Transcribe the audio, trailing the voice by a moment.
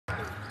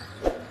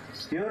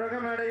இவரக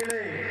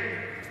மேடையிலே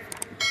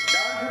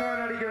டான்சராக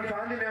நடிக்கும்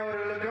சாந்தினி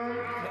அவர்களுக்கும்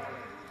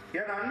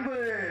என் அன்பு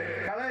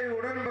கலை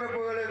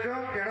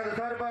உடன்பிறப்புகளுக்கும் எனது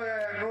சார்பாக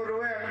 100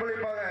 ரூபாய்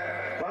அன்பளிப்பாக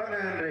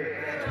வழங்குகின்றேன்.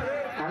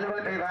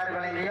 அன்பளிப்பை வாரி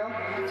வழங்கியும்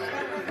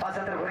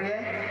பாசத்திற்குரிய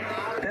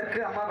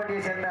தெற்கு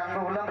அம்மாப்பட்டியை சேர்ந்த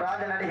அன்பு உள்ளம்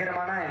ராஜ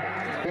நடிகருமான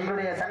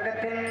எங்களுடைய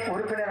சங்கத்தின்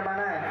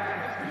உறுப்பினருமான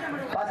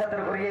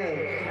பாசத்திற்குரிய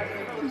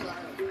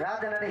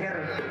ராஜ நடிகர்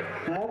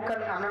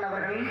மூக்கன் அண்ணன்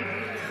அவர்கள்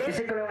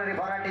இசைக்குழுவினரை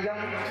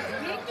பாராட்டியும்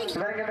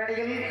இவருக்கு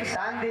மேடையில்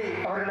சாந்தி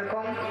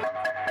அவர்களுக்கும்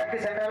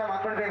சென்றாலும்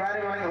அன்பளிப்பை வாரி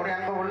வழங்கக்கூடிய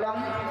அன்பு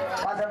உள்ளம்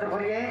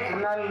பாசத்திற்குரிய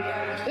முன்னாள்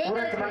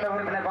ஊராட்சி மன்ற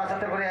உறுப்பினர்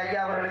பாசத்திற்குரிய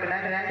ஐயா அவர்களுக்கு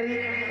நன்றி நன்றி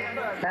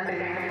நன்றி.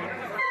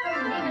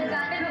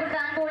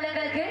 அன்பு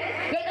உள்ளங்களுக்கு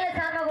எங்களது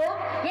சார்பாகவும்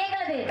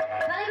எங்களது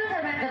கலைஞர்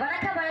சார்பாக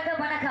வணக்கம்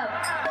வணக்கம் வணக்கம்.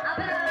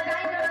 அப்புறம்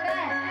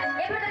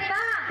எப்படி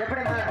தெரியுமா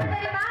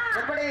தெரியுமா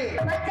எப்படி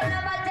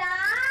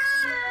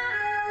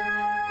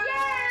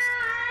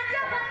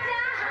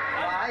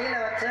வாயில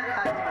வச்ச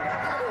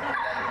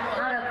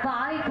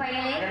பாவி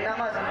பயலே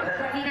என்னமா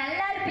சொல்றது? நீ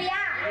நல்லா இருப்பியா?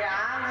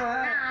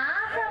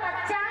 ஆசை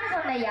வச்சான்னு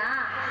சொன்னையா?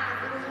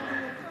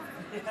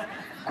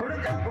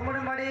 குடுக்க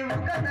கும்பிடும்படி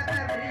முக்கத்தக்க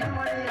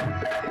பிரியும்படி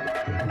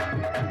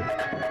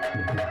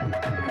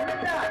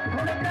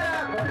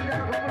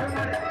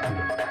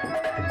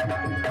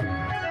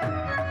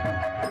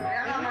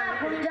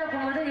குஞ்சா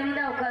கும்பிடு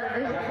இருந்தா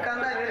உட்காருது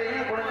உட்கார்ந்தா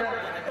வெறும் குடுக்க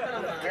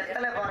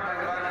எத்தலை பாருங்க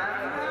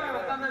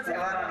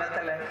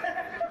வெத்தலை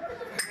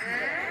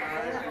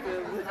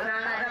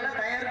அதெல்லாம்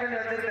தயார் பண்ணி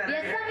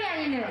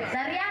வச்சிருக்கேன்.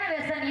 சரியான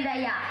விஷம் இது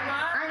ஐயா.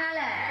 அதனால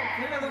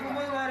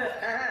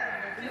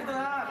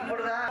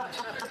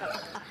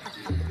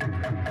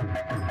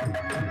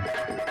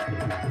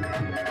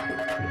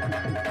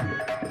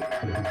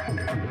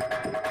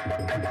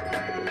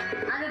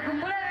அது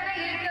கும்பல வேணா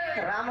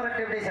இருக்கு.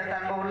 ராமரெட்டி எப்படி சேர்ந்த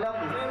அன்பு உள்ளம்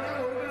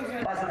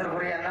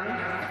பாசத்திற்குரிய அண்ணன்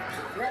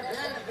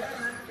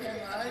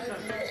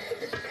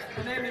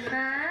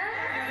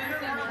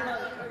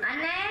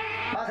அண்ணே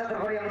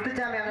பாசத்திற்குரிய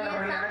முத்துச்சாமி அண்ணன்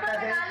அவர்கள்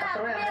எனக்காக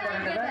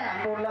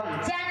அன்பு உள்ளம்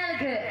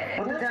சேனலுக்கு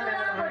முத்துச்சாமி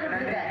அண்ணன்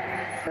நன்றி.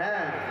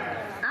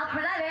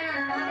 அப்பதான் வேணும்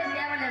அந்த மாதிரி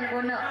தேவை எனக்கு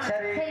ஒண்ணும்.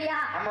 சரி. சரியா?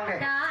 ஆமாங்க.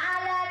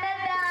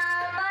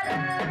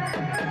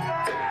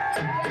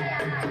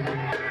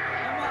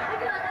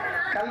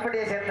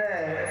 கல்பட்டியை சேர்ந்த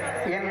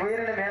என்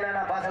உயிரின மேலான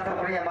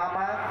பாசத்திற்குரிய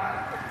மாமா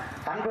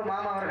அன்பு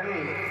மாமா அவர்கள்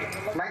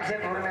மைக்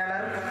செட்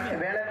உரிமையாளர்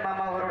வேலன்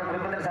மாமா அவரோட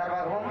குடும்பத்தின்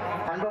சார்பாகவும்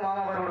அன்பு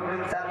மாமா அவரோட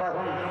குடும்பத்தின்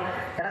சார்பாகவும்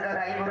எனக்காக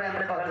 500 ரூபாய்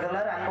அன்பளிப்பாக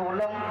கொடுத்துள்ளார். அன்பு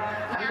உள்ளம்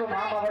அன்பு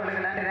மாமா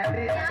அவர்களுக்கு நன்றி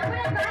நன்றி.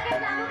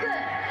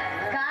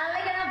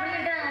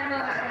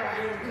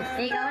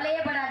 நீ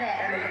கவலையே படாத.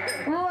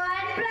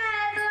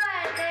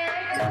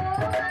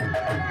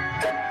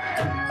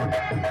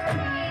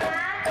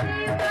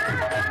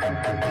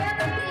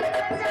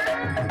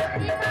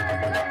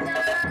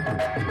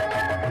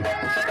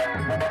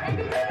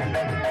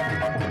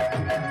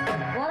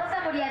 ஓட்ட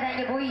முடியாது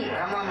அங்க போய்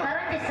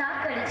கரண்ட்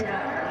ஷாக்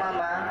அடிச்சிடும்.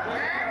 ஆமாமா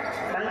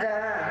கொஞ்சம்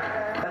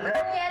கொஞ்சம்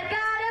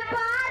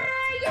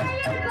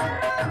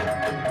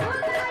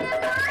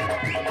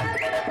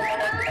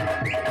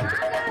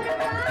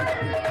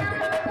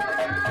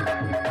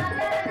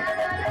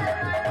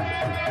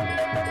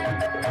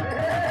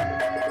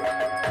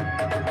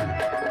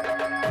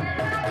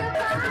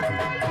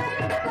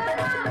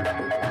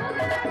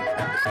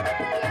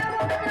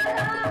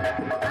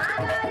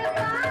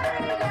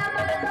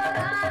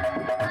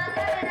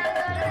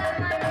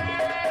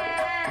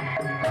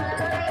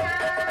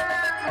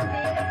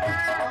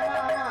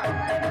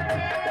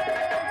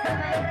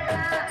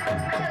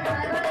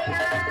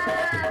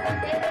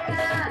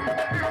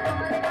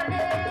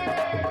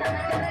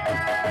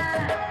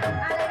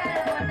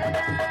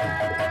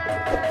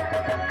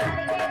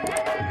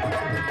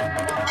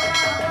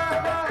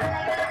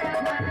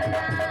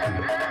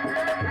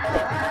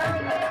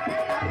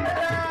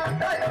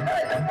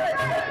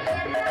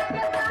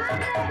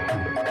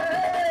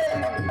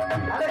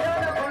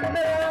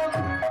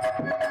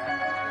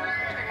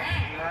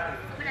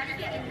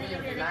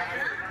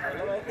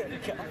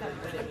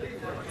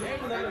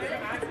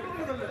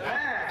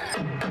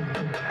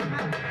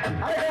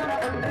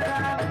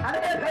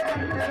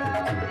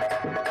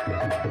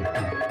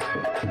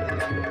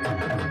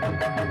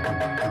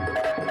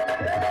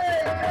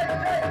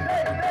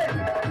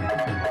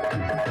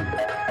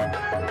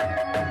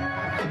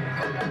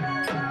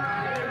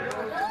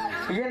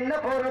என்ன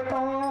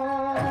பொருத்தம்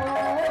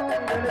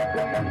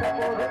என்ன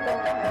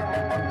பொருத்தம்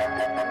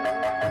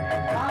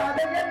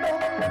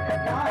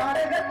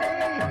நாடகத்தை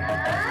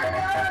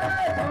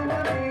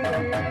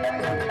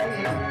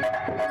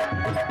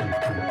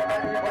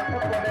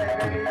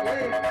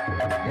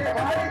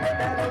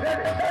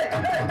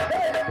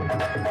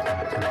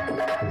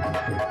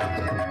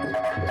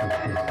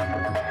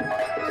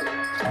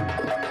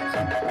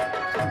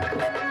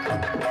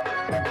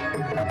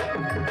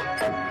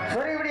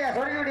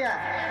சொரிவிடியா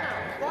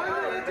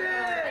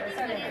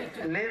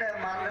லீடர்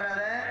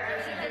மறந்துடாத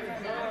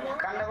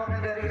கண்ட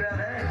பக்கம்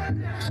தெரிகிறாத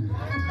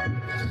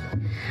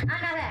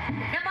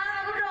நம்ம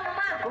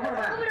கூப்பிடுவோமா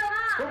கூப்பிடுமா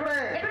கூப்பிடுவோமா கூப்பிடு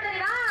எப்படி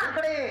தெரியுமா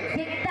எப்படி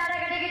சித்தார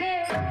கட்டிக்கிட்டு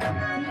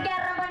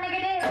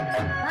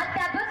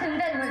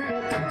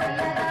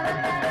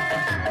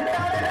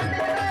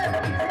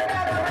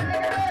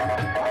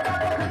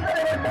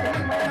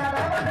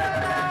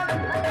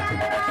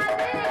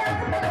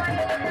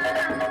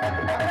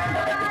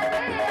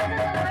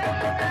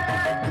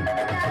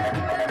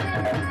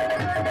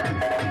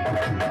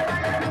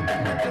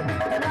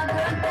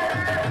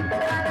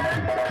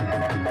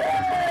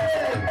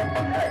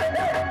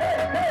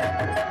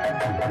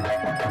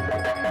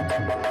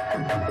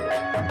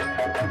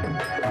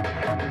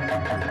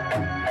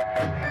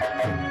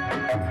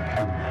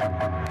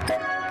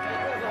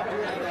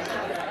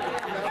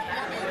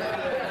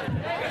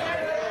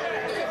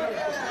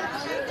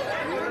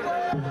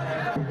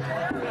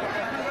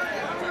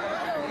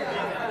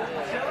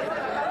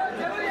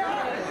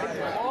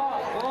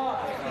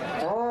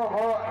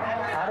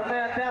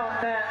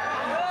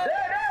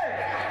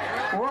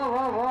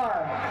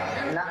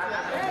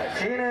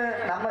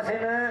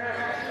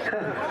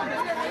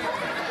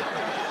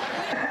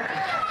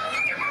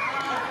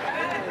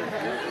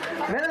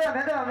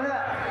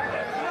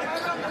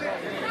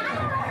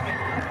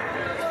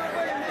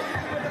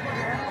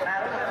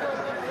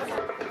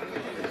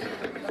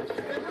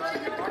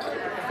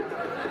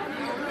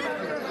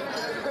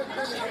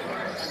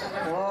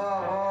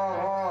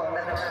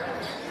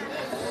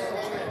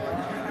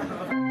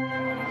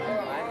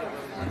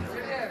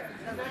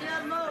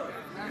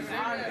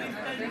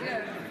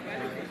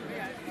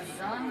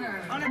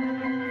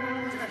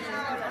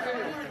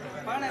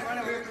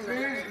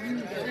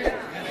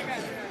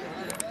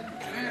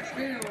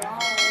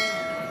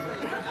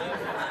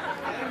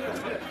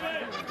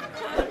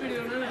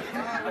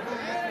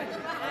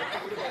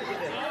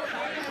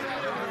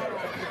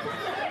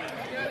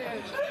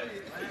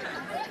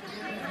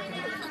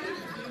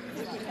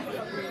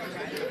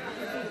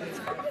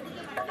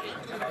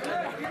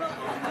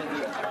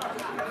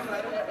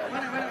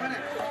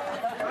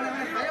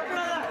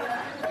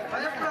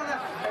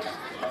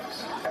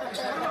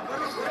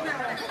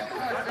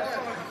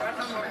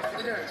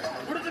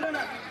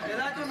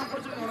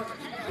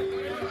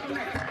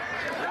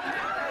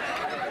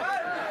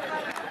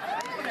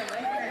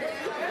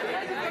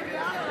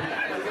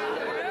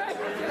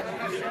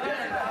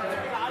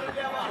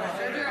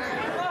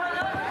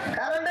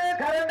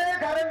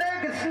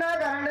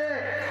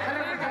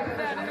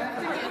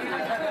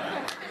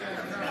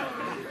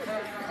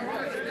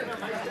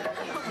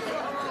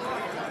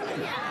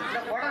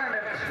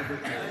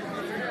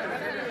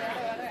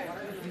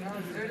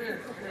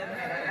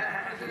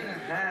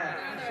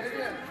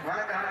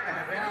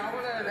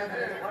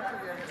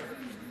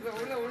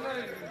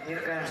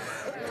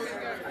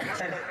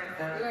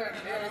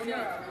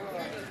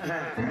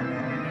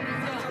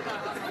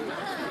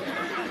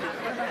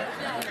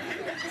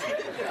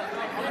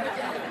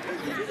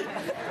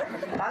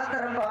பழத்தை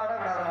ரொம்ப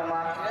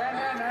ஆடக்கூடாதுமாம்மா.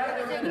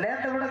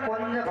 நேற்றை விட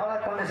கொஞ்சம்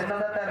பழம் கொஞ்சம்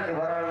சின்னதாக தான் இருக்கு,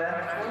 பரவாயில்ல.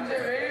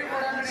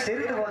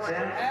 சிரித்து போச்சு.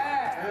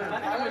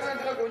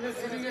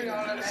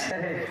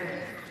 சரி,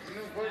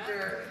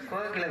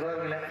 கோவிக்கல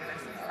கோவிக்கல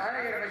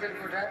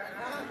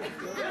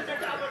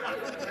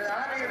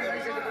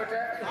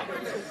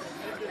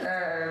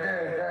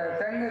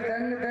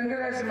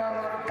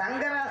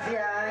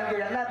தங்கராசியா? இங்க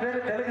எல்லா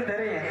பேரும் தெலுங்கு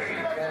தெரியும்,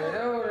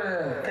 ஏதோ ஒரு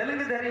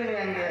தெலுங்கு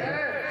தெரியும் இங்க.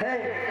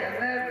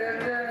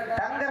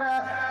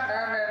 தங்கராஸ்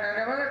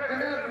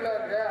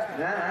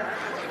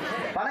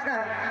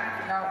வணக்கம்.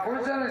 நான்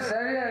புதுசாலும்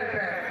சரியா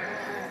இருப்பேன்.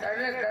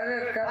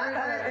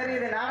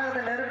 தெரியுது,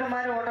 நாடகத்தை நெருப்பு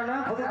மாதிரி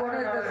ஓட்டணும். புதுக்கோட்டை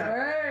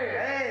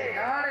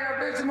நாடகம்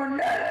பேச்சு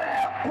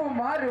நெருப்பு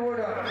மாதிரி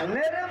ஓடும்.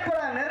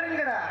 நெருப்புடா,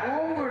 நெருங்குடா,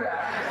 ஊங்குடா.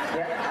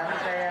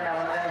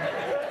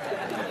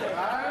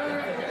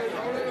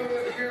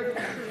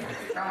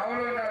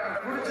 அவ்வளோ நான்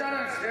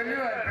குடிச்சாலும்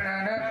தெளிவா இருப்பேன்.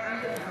 நான்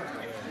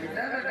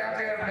இதான்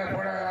டாக்டர்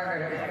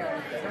போடாதாங்க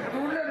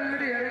உள்ள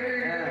நின்று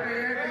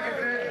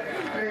ஏற்றிக்கிட்டு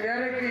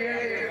இறக்கி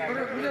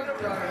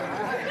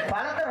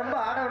பழத்தை ரொம்ப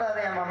ஆட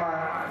விடாதே மாமா.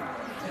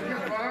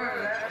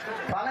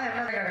 பழம்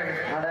என்ன கிடக்குது?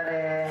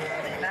 அடடே,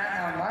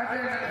 நான்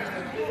மாட்டேன்.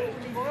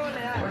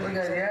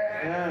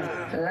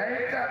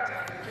 லைட்டா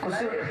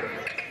குசு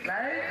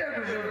லைட்டா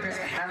குசு விட்டேன்.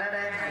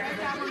 அடடே,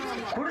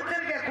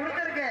 கொடுத்துருக்கேன்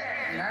கொடுத்துருக்கேன்.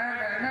 நான்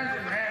என்ன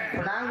சொன்னேன்?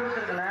 இப்போ நான்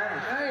கொடுத்துருக்கேன்.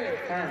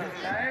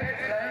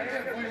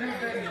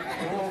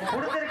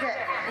 கொடுத்துருக்கேன்.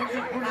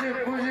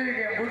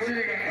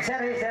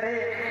 சரி சரி,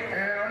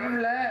 ஒண்ணும்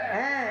இல்ல.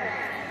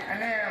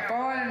 அண்ணே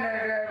கோவால்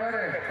இருக்கிறார்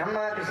பாரு.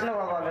 அம்மா கிருஷ்ண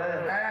கோபால்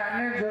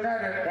அண்ணன்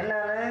சொன்னாரு.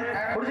 என்னன்னு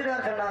குடிச்சிட்டு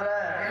வர சொன்னாரு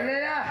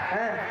இல்லையா?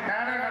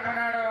 நாடகம் நம்ம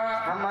நாடகம்.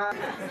 ஆமா,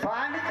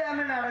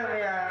 பாண்டிச்சாமி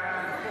நாடகம்யா.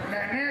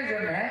 அண்ணே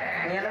சொன்னேன்.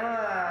 என்னமோ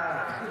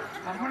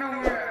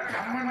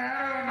அம்மன்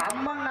நாடகம்.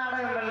 அம்மன்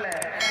நாடகம் இல்ல,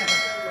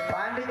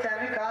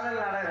 பாண்டிச்சாமி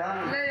காதல்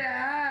நாடகம். இல்லையா?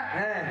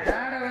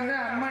 நாடகம் வந்து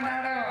அம்மன்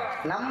நாடகம்,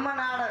 நம்ம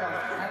நாடகம்.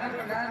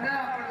 நான் தான்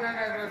அப்படி.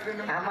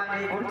 ஆமா, நீ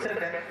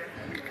குடிச்சிருக்க.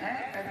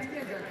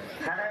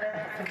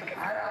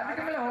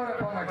 அதுக்கு மேல ஓர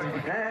போக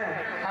மாட்டேங்க.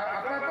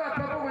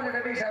 அப்பப்போ கொஞ்சம்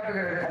கட்டி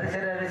சாப்பிட்டுக்கிறது. அது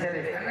சரி அது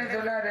சரி. என்ன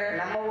சொன்னாரு?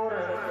 நம்ம ஊரு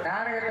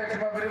நாடகத்தை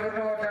சும்மா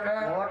விறுவிறுன்னு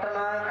ஓட்டணும்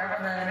ஓட்டணும்.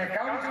 கொஞ்சம் என்னை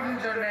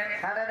கவனிச்சுன்னு சொன்னேன்.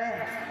 அடடே,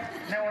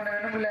 என்ன ஒண்ணு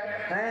வேணும்ல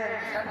ஆ.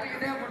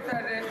 கட்டிக்கிட்டே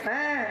கொடுத்தாரு. ஆ.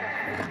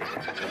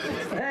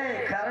 ஏய்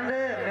கரண்டு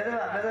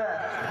மெதுவா மெதுவா.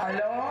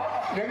 ஹலோ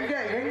எங்க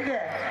எங்க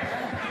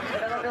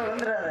இந்த பக்கம்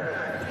விழுந்துடாது.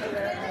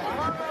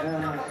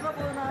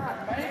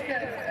 மைக்கு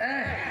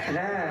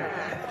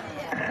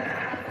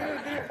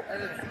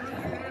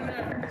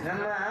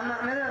நம்ம ஆமா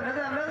மெதுவா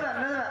மெதுவா மெதுவா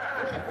மெதுவா.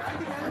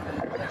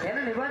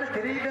 என்ன நீ பாட்டு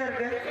தெரியிட்டே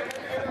இருக்கு.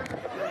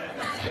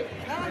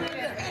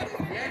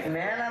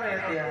 மேலாம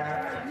ஏத்தியா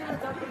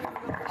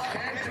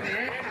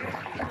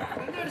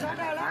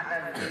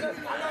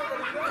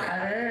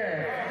அது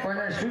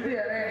கொஞ்சம் சுத்தி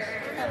அதே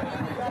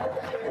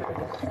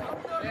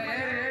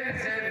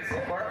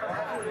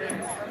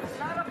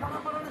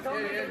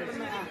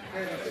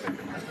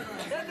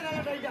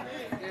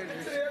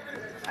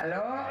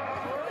ஹலோ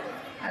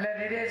ஹலோ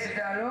ரெடி ஆயிடுச்சு.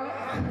 ஹலோ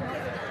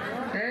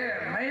ஏ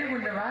மயில்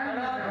கொஞ்சம் வாங்க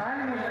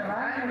hello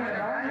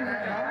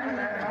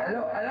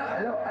hello hello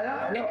hello hello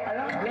hello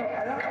hello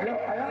hello hello hello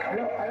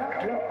hello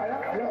hello hello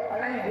hello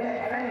hello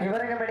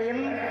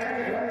இவரங்கப்படியில்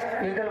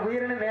எங்கள்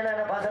உயிரின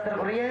மேலான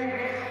பாசத்திற்குரிய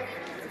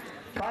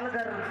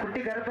பாலக்கார்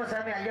குட்டி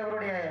கருப்பசாமி ஐயா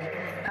அவருடைய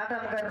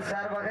நாட்டாமக்காரர்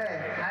சார்பாக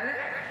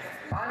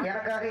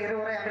எனக்காக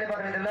இருவரை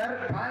அம்பளிப்பாக அளித்துள்ளார்.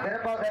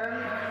 வீரபாகரன்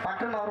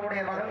மற்றும்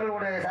அவருடைய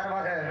மகன்களுடைய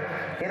சார்பாக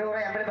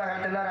இருவரை அம்பளிப்பாக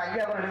அளித்துள்ளார்.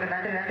 ஐயா அவர்களுக்கு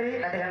நன்றி நன்றி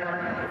நன்றி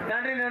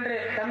நன்றி நன்றி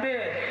தம்பி.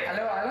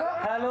 ஹலோ ஹலோ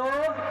ஹலோ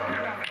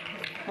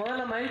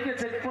முதல்ல மைக்கை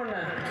செக் பண்ண.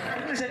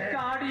 Check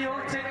audio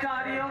check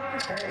audio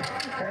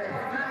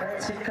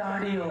check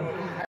audio.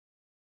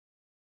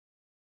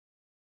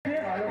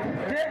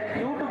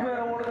 YouTube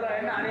வேற ஓடுதுடா.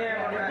 என்ன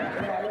அநியாயம் பண்ற?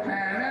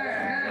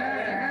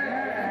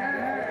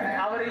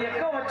 அவர்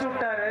எக்கோ வச்சு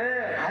விட்டாரு.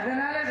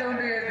 அதனால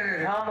சவுண்ட் கேக்குது.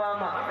 ஆமா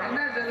ஆமா என்ன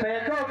இப்ப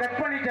எக்கோ கட்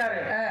பண்ணிட்டாரு.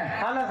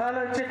 Hello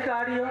hello check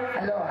audio.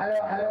 Hello hello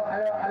hello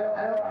hello hello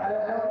hello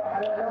hello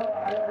hello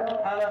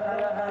hello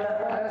hello hello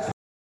hello.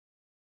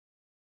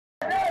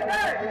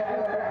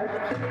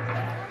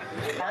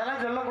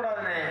 அதெல்லாம்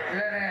சொல்லக்கூடாதுண்ணே.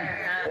 இல்லைண்ணே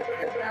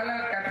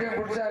என்னாலும் கத்தியம்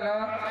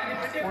பிடிச்சாலும்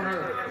ஒரு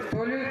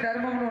தொழில்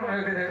தர்மம்னு ஒன்று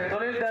இருக்குது.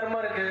 தொழில்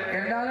தர்மம் இருக்கு.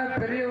 என்னாலும்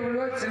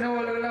பெரியவங்களோ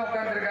சின்னவர்களோ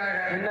உட்காந்துருக்காங்க.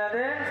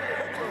 என்னது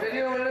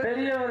பெரியவங்களோ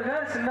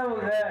பெரியவர்கள்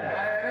சின்னவங்க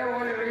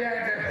ஓடி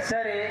வெளியாகிட்டு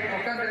சரி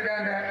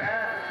உட்காந்துருக்காங்க.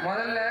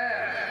 முதல்ல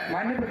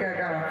மன்னிப்பு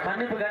கேட்கணும்.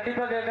 மன்னிப்பு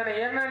கண்டிப்பா கேட்கணும்.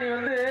 ஏன்னா நீ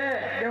வந்து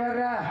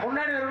வர்றா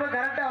முன்னாடி வரும்போது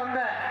கரெக்டா வந்த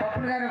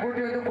பப்புனுக்காரனை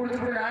கூட்டி வந்து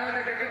கொடுத்துட்டு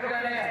நாளை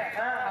கேட்கக்கூடாது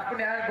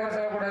அப்படின்னு யாரும் குறை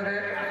சொல்லக்கூடாது.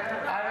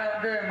 அதை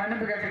வந்து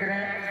மன்னிப்பு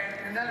கேட்டுக்கிறேன்.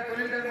 இருந்தாலும்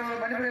தொழில்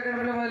தர்மம் மன்னிப்பு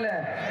கேட்கணும் முதல்ல.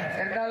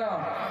 இருந்தாலும்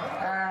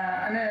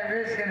அண்ணே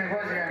வேஸ்ட்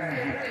கோச்சுக்காங்க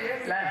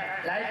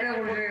லைட்டாக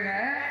கொடுத்துருங்க.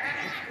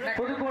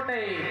 புதுக்கோட்டை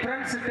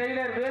பிரெண்ட்ஸ்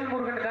டெய்லர்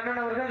வேல்முருகன்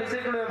கண்ணன் அவர்கள்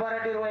இசைக்குழுவை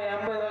பாராட்டி ரூபாய்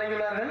 50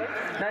 வழங்கியுள்ளார்கள்.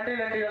 நன்றி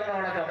நன்றி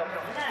வணக்கம்.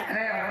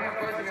 அண்ணே ஒன்றும்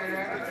கோச்சுக்காங்க.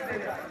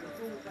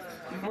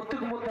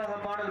 முத்துக்கு முத்தாக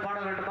பாடல் பாட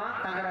வேண்டுமா?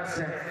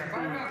 தங்கராசு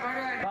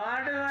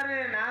பாடுவாரு.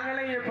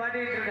 நாங்களே இங்க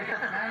பாடிட்டு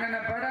இருக்கோம். நாங்கள் என்ன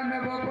படாம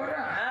போக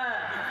போகிறோம்.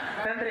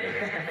 நன்றி.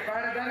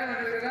 பாடத்தானே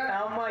வந்துருக்குதா?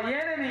 ஆமா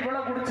ஏனே நீ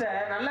இவ்வளவு குடிச்ச?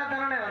 நல்லா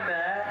தானே வந்த?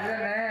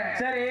 இல்லைண்ணே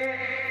சரி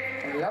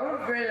லவ்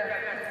ஃபெயிலியர்.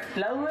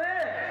 லவ்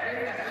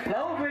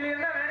லவ்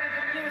ஃபெயிலியர்னா வேற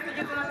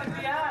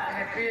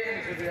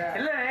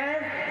இல்ல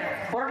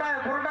புரோட்டா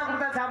புரோட்டா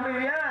கொடுத்தா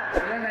சாப்பிடுவியா?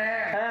 இல்லைண்ணே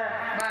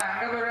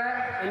அங்கே போகிற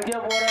இங்க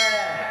போற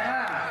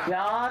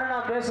யாரும்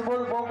நான்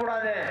பேசும்போது போக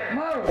கூடாது.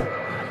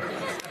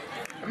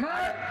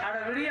 அட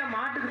விடிய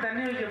மாட்டுக்கு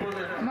தண்ணி வைக்க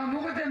போகுது. அம்மா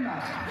முகத்தேம்மா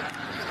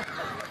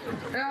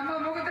அம்மா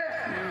முகத்தே